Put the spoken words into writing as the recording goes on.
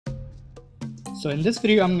So in this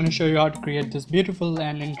video I'm going to show you how to create this beautiful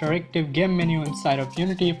and interactive game menu inside of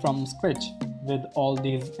Unity from scratch with all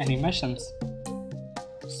these animations.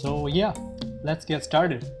 So yeah, let's get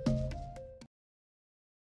started.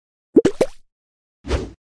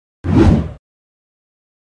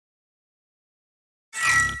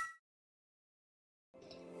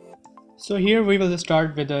 So here we will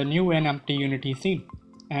start with a new and empty Unity scene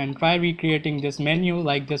and try recreating this menu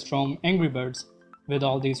like this from Angry Birds with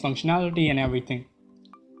all these functionality and everything.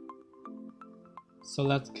 So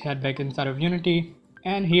let's head back inside of Unity,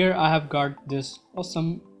 and here I have got this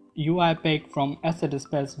awesome UI pack from Asset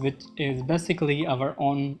Space, which is basically our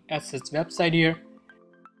own assets website here.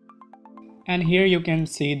 And here you can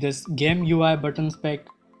see this game UI buttons pack.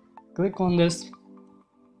 Click on this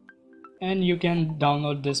and you can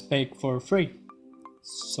download this pack for free.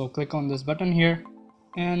 So click on this button here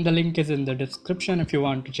and the link is in the description if you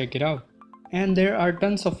want to check it out. And there are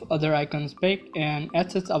tons of other icons pack and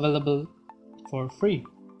assets available for free.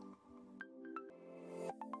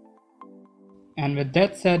 And with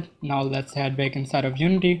that said, now let's head back inside of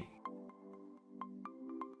Unity.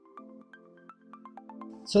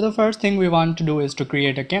 So the first thing we want to do is to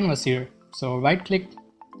create a canvas here. So right click,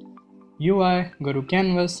 UI, go to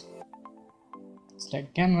canvas,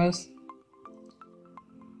 select canvas.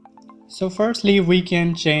 So firstly we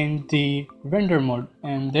can change the render mode,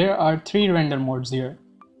 and there are 3 render modes here,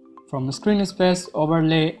 from screen space,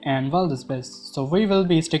 overlay and world space. So we will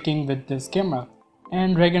be sticking with this camera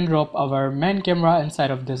and drag and drop our main camera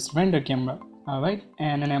inside of this render camera. Alright,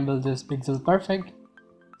 and enable this pixel perfect.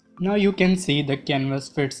 Now you can see the canvas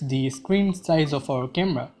fits the screen size of our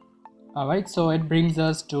camera. Alright, so it brings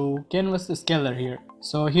us to canvas scaler here.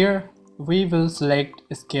 So here we will select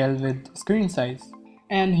scale with screen size,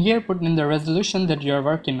 and here put in the resolution that you are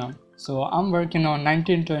working on. So I'm working on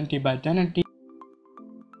 1920 by 1080.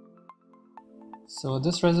 So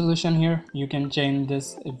this resolution here, you can change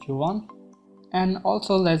this if you want. And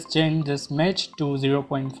also let's change this match to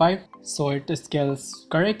 0.5 so it scales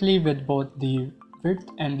correctly with both the width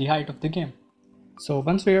and the height of the game. So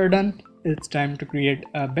once we are done, it's time to create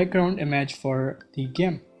a background image for the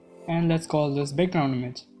game, and let's call this background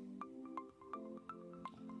image.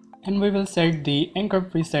 And we will set the anchor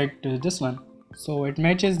preset to this one so it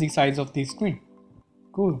matches the size of the screen.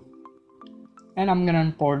 Cool. And I'm gonna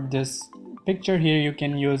import this picture here. You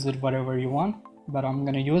can use it whatever you want, but I'm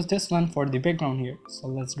gonna use this one for the background here. So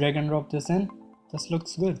let's drag and drop this in. This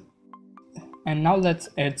looks good. And now let's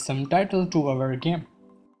add some title to our game.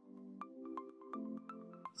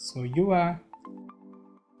 So UI,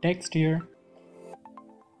 text here,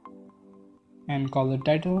 and call it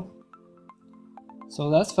title. So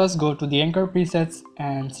let's first go to the anchor presets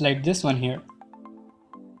and select this one here.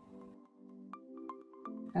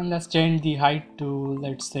 And let's change the height to,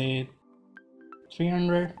 let's say,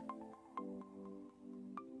 300.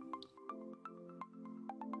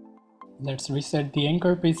 Let's reset the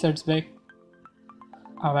anchor presets back.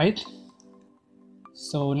 Alright,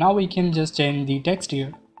 so now we can just change the text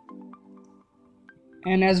here.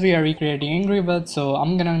 And as we are recreating Angry Birds, so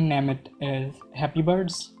I'm gonna name it as Happy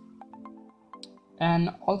Birds.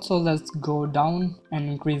 And also let's go down and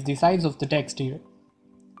increase the size of the text here.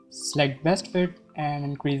 Select best fit and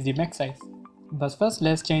increase the max size. But first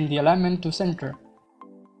let's change the alignment to center.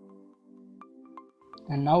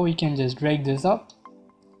 And now we can just drag this up.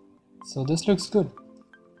 So this looks good.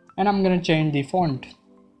 And I'm gonna change the font.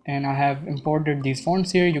 And I have imported these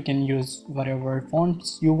fonts here. You can use whatever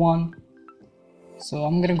fonts you want. So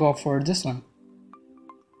I'm gonna go for this one.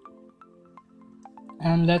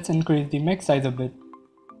 And let's increase the max size a bit.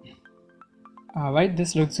 Alright,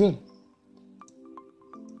 this looks good.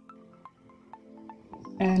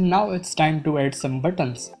 And now it's time to add some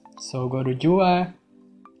buttons. So go to UI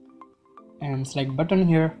and select button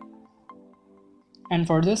here. And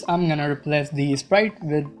for this I'm gonna replace the sprite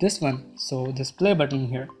with this one. So this play button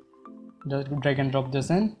here. Just drag and drop this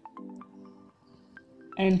in.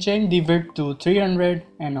 And change the width to 300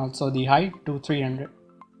 and also the height to 300.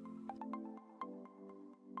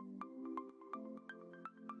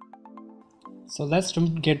 So let's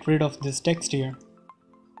get rid of this text here.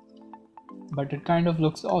 But it kind of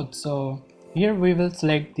looks odd, so here we will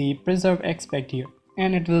select the preserve aspect here,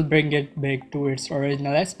 and it will bring it back to its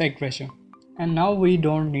original aspect ratio. And now we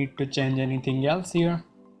don't need to change anything else here.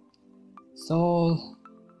 So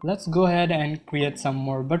let's go ahead and create some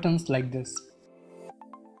more buttons like this.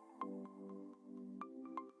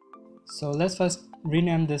 So let's first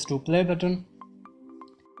rename this to play button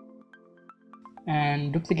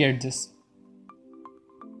and duplicate this.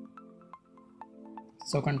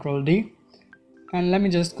 So Ctrl D, and let me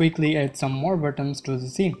just quickly add some more buttons to the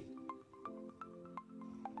scene.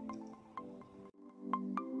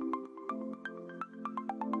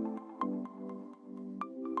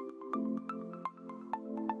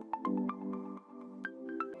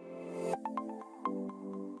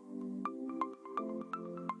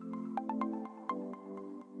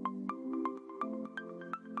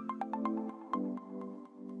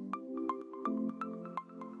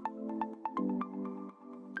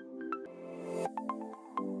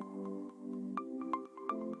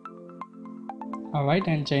 Alright,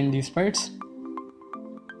 and change the sprites.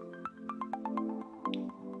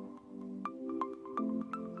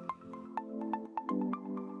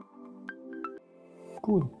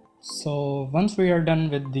 Cool. So once we are done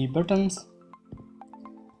with the buttons,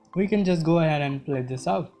 we can just go ahead and play this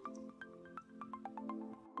out.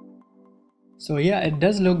 So yeah, it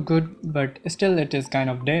does look good, but still it is kind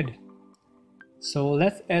of dead. So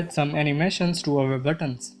let's add some animations to our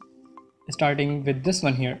buttons, starting with this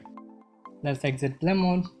one here. Let's exit play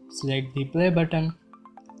mode, select the play button.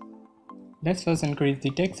 Let's first increase the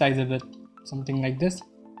text size a bit, something like this.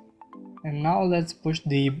 And now let's push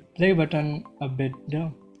the play button a bit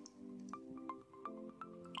down.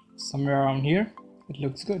 Somewhere around here, it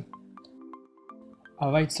looks good.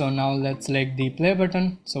 Alright, so now let's select the play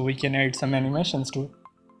button so we can add some animations to it.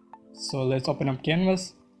 So let's open up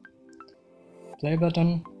canvas, play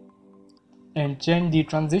button, and change the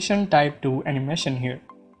transition type to animation here.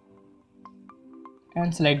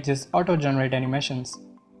 And select this auto generate animations.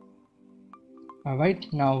 Alright,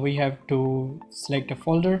 now we have to select a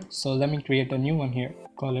folder, so let me create a new one here,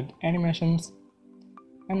 call it animations,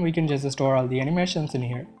 and we can just store all the animations in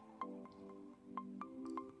here.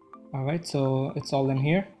 Alright, so it's all in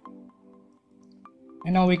here,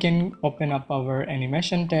 and now we can open up our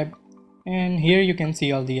animation tab, and here you can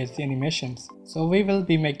see all the animations. So we will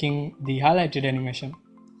be making the highlighted animation.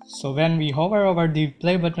 So when we hover over the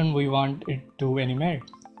play button, we want it to animate.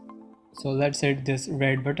 So let's hit this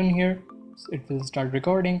red button here, it will start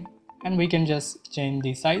recording, and we can just change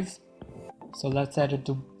the size. So let's set it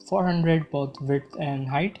to 400 both width and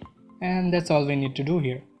height, and that's all we need to do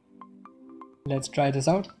here. Let's try this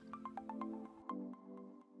out.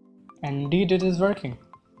 And indeed it is working,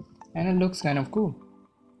 and it looks kind of cool.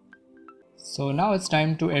 So now it's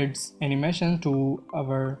time to add animation to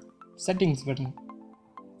our settings button,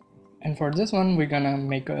 and for this one we're gonna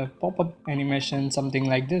make a pop-up animation, something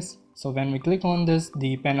like this. So when we click on this,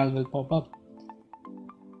 the panel will pop up.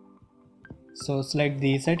 So select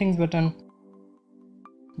the settings button,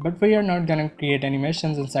 but we are not gonna create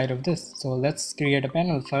animations inside of this, so let's create a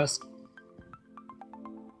panel first,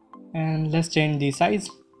 and let's change the size.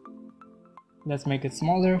 Let's make it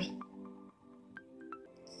smaller,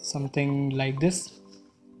 something like this,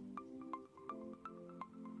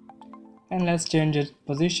 and let's change its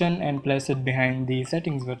position and place it behind the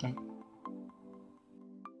settings button.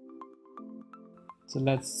 So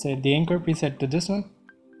let's set the anchor preset to this one,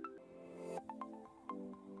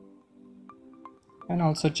 and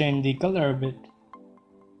also change the color a bit.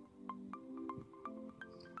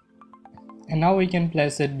 And now we can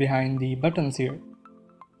place it behind the buttons here.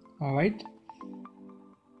 Alright,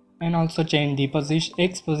 and also change the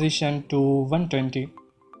X position to 120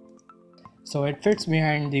 so it fits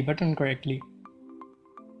behind the button correctly,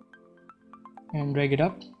 and drag it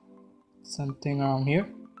up something around here,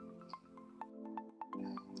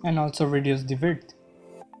 and also reduce the width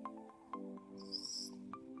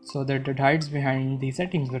so that it hides behind the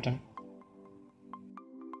settings button,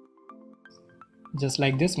 just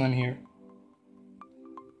like this one here.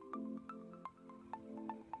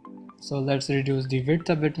 So let's reduce the width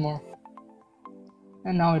a bit more,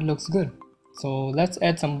 and now it looks good. So let's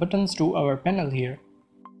add some buttons to our panel here.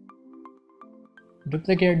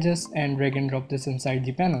 Duplicate this and drag and drop this inside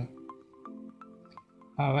the panel.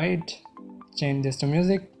 Alright, change this to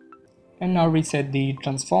music, and now reset the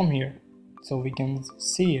transform here so we can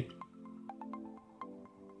see it.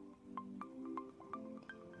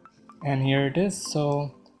 And here it is.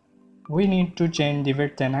 So we need to change the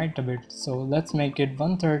width and height a bit, so let's make it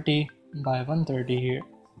 130 by 130 here,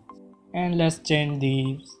 and let's change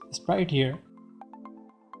the sprite here.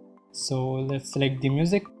 So let's select the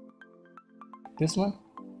music, this one,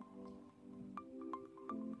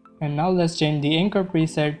 and now let's change the anchor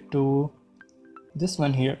preset to this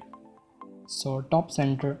one here, so top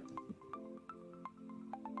center.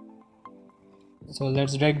 So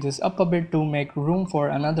let's drag this up a bit to make room for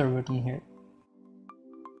another button here.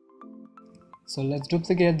 So let's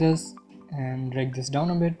duplicate this and drag this down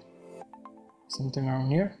a bit, something around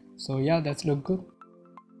here. So yeah, that's look good.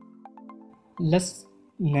 Let's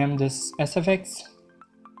name this SFX,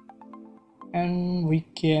 and we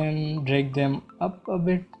can drag them up a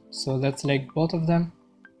bit. So let's select both of them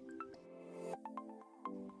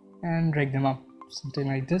and drag them up, something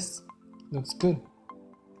like this. Looks good.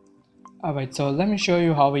 Alright, so let me show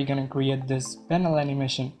you how we're gonna create this panel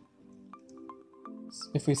animation.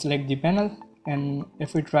 If we select the panel, and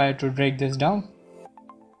if we try to drag this down,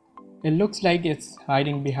 it looks like it's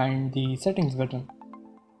hiding behind the settings button,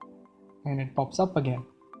 and it pops up again.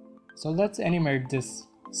 So let's animate this.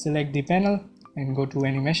 Select the panel and go to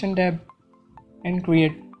animation tab and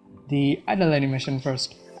create the idle animation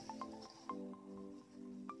first.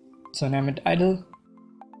 So name it idle,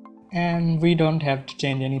 and we don't have to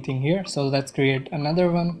change anything here. So let's create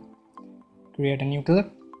another one, create a new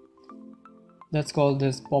clip. Let's call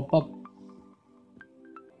this pop up.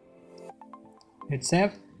 Hit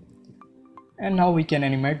save, and now we can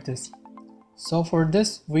animate this. So for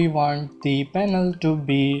this we want the panel to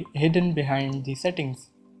be hidden behind the settings,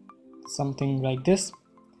 something like this,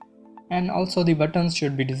 and also the buttons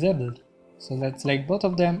should be disabled. So let's select both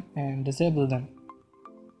of them and disable them,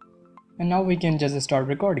 and now we can just start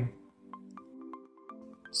recording.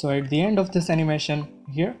 So at the end of this animation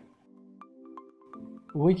here,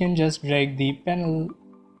 we can just drag the panel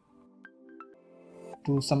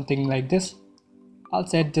to something like this. I'll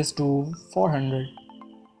set this to 400.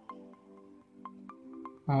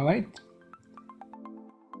 Alright,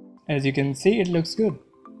 as you can see, it looks good.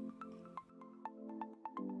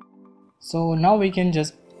 So now we can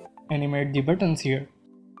just animate the buttons here.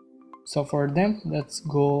 So for them, let's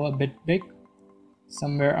go a bit big,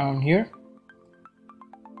 somewhere around here,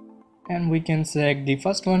 and we can select the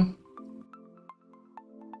first one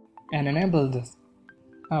and enable this.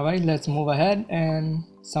 Alright, let's move ahead and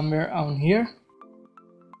somewhere around here.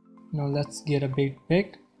 Now let's get a bit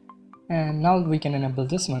big, and now we can enable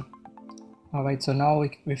this one. Alright, so now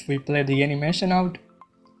if we play the animation out,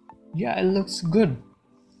 yeah, it looks good.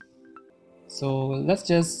 So let's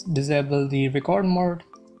just disable the record mode,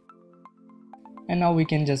 and now we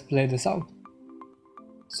can just play this out.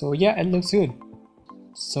 So yeah, it looks good.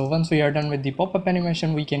 So once we are done with the pop-up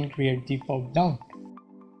animation, we can create the pop down.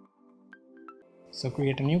 So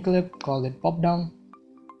create a new clip, call it pop down,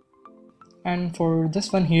 and for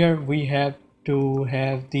this one here we have to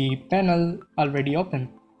have the panel already open.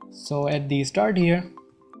 So at the start here,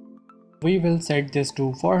 we will set this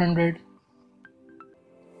to 400,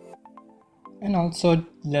 and also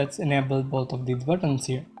let's enable both of these buttons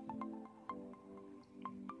here.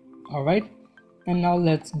 Alright, and now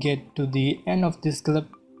let's get to the end of this clip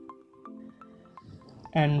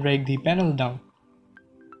and drag the panel down,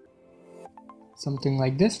 something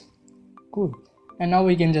like this. Cool. And now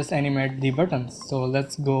we can just animate the buttons. So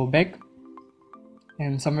let's go back,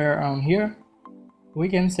 and somewhere around here we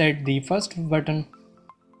can set the first button,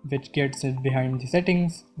 which gets it behind the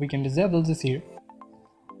settings. We can disable this here,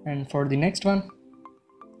 and for the next one,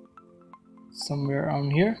 somewhere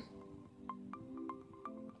around here,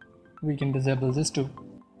 we can disable this too.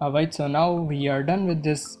 Alright, so now we are done with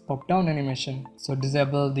this pop down animation. So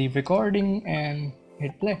disable the recording and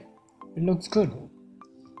hit play. It looks good.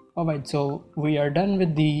 Alright, so we are done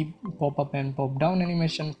with the pop up and pop down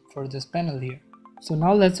animation for this panel here. So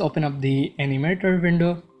now let's open up the animator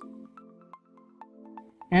window,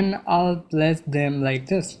 and I'll place them like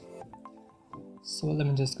this. So let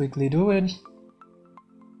me just quickly do it.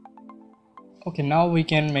 Okay, now we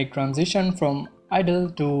can make transition from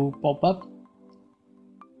idle to pop up,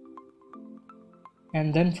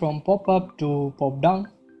 and then from pop up to pop down,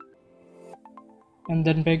 and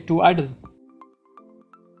then back to idle.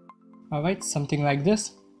 Alright, something like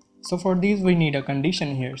this. So for these we need a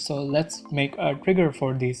condition here, so let's make a trigger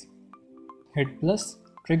for these. Hit plus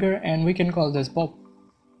trigger, and we can call this pop.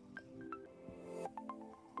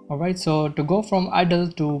 Alright, so to go from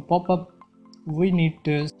idle to pop up, we need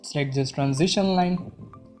to select this transition line,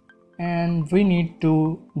 and we need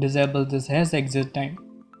to disable this has exit time,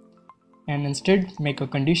 and instead make a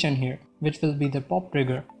condition here, which will be the pop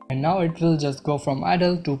trigger. And now it will just go from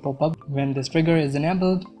idle to pop up when this trigger is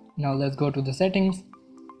enabled. Now let's go to the settings,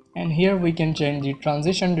 and here we can change the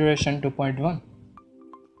transition duration to 0.1.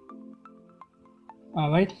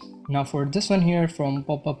 Alright, now for this one here, from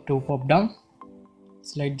pop up to pop down,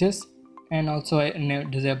 select this, and also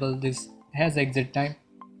disable this has exit time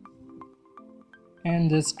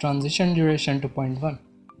and this transition duration to 0.1,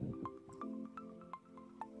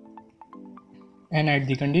 and add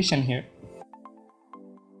the condition here.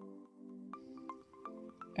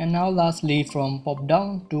 And now lastly, from pop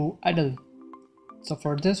down to idle. So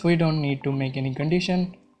for this we don't need to make any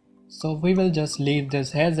condition, so we will just leave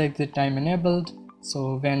this has exit time enabled,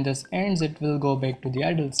 so when this ends it will go back to the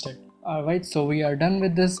idle state. Alright, so we are done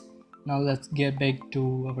with this. Now let's get back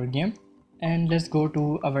to our game, and let's go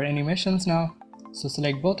to our animations now. So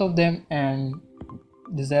select both of them and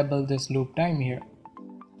disable this loop time here.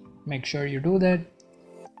 Make sure you do that.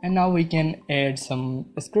 And now we can add some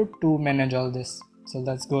script to manage all this. So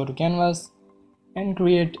let's go to canvas and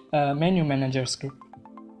create a menu manager script.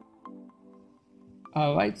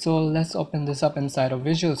 Alright, so let's open this up inside of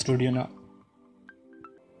Visual Studio now.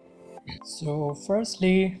 So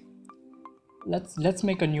firstly, let's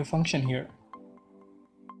make a new function here,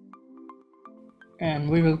 and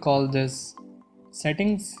we will call this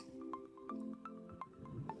settings.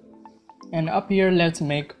 And up here let's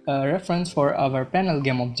make a reference for our panel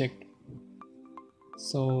game object.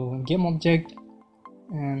 So game object,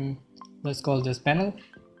 and let's call this panel.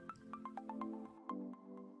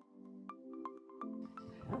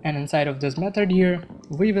 And inside of this method here,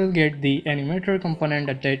 we will get the animator component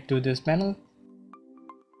attached to this panel.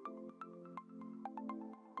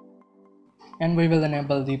 And we will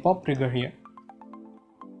enable the pop trigger here.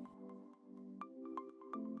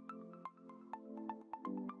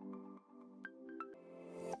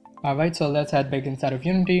 Alright, so let's head back inside of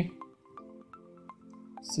Unity.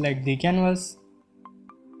 Select the canvas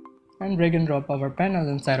and drag and drop our panel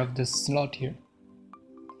inside of this slot here.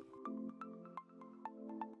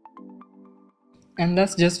 And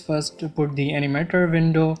let's just first put the animator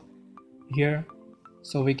window here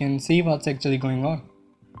so we can see what's actually going on.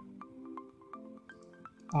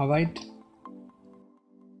 Alright,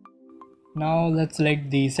 now let's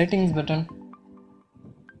select the settings button.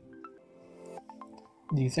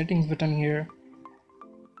 Here,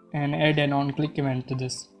 and add an on-click event to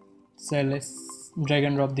this. So let's drag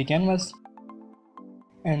and drop the canvas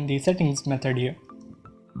and the settings method here.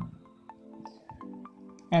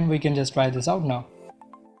 And we can just try this out now.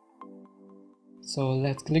 So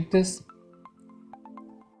let's click this.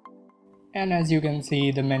 And as you can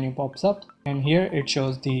see, the menu pops up and here it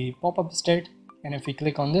shows the pop-up state, and if we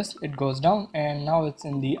click on this it goes down and now it's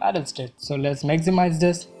in the idle state. So let's maximize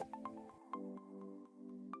this.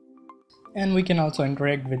 And we can also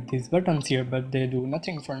interact with these buttons here, but they do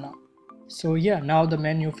nothing for now. So yeah, now the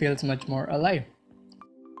menu feels much more alive.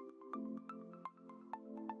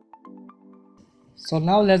 So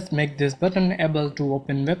now let's make this button able to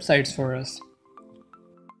open websites for us.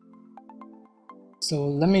 So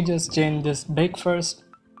let me just change this back first.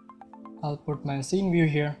 I'll put my scene view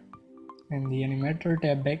here and the animator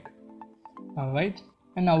tab back. Alright,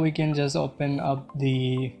 and now we can just open up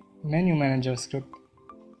the menu manager script.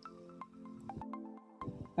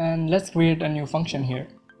 And let's create a new function here,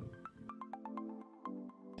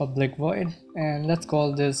 public void, and let's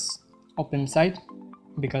call this open site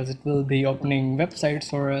because it will be opening websites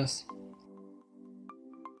for us.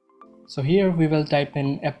 So here we will type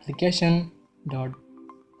in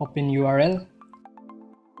application.openURL,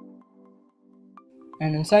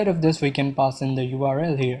 and inside of this we can pass in the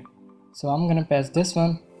URL here. So I'm gonna pass this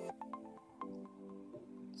one.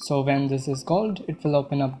 So when this is called, it will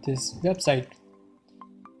open up this website.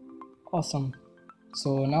 Awesome.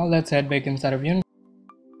 So now let's head back inside of Unity.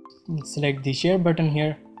 Select the share button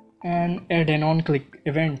here and add an on-click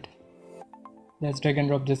event. Let's drag and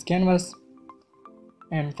drop this canvas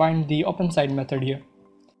and find the open site method here.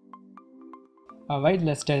 Alright,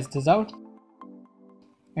 let's test this out.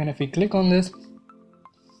 And if we click on this,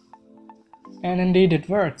 and indeed it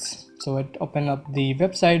works. So it opened up the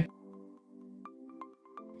website.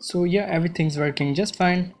 So yeah, everything's working just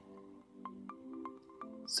fine.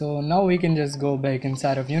 So now we can just go back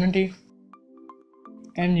inside of Unity,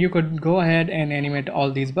 and you could go ahead and animate all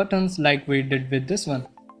these buttons like we did with this one.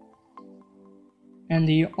 And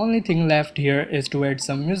the only thing left here is to add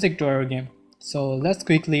some music to our game. So let's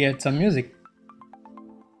quickly add some music.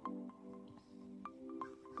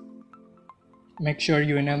 Make sure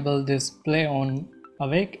you enable this play on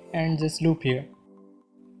awake and this loop here.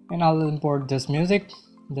 And I'll import this music.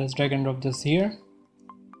 Just drag and drop this here.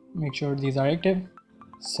 Make sure these are active.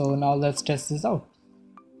 So now let's test this out.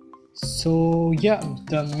 So yeah,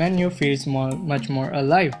 the menu feels much more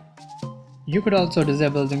alive. You could also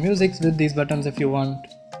disable the music with these buttons if you want.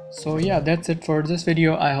 So yeah, that's it for this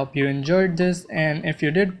video. I hope you enjoyed this, and if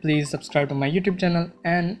you did, please subscribe to my YouTube channel,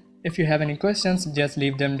 and if you have any questions, just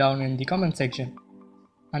leave them down in the comment section.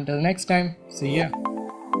 Until next time, see ya.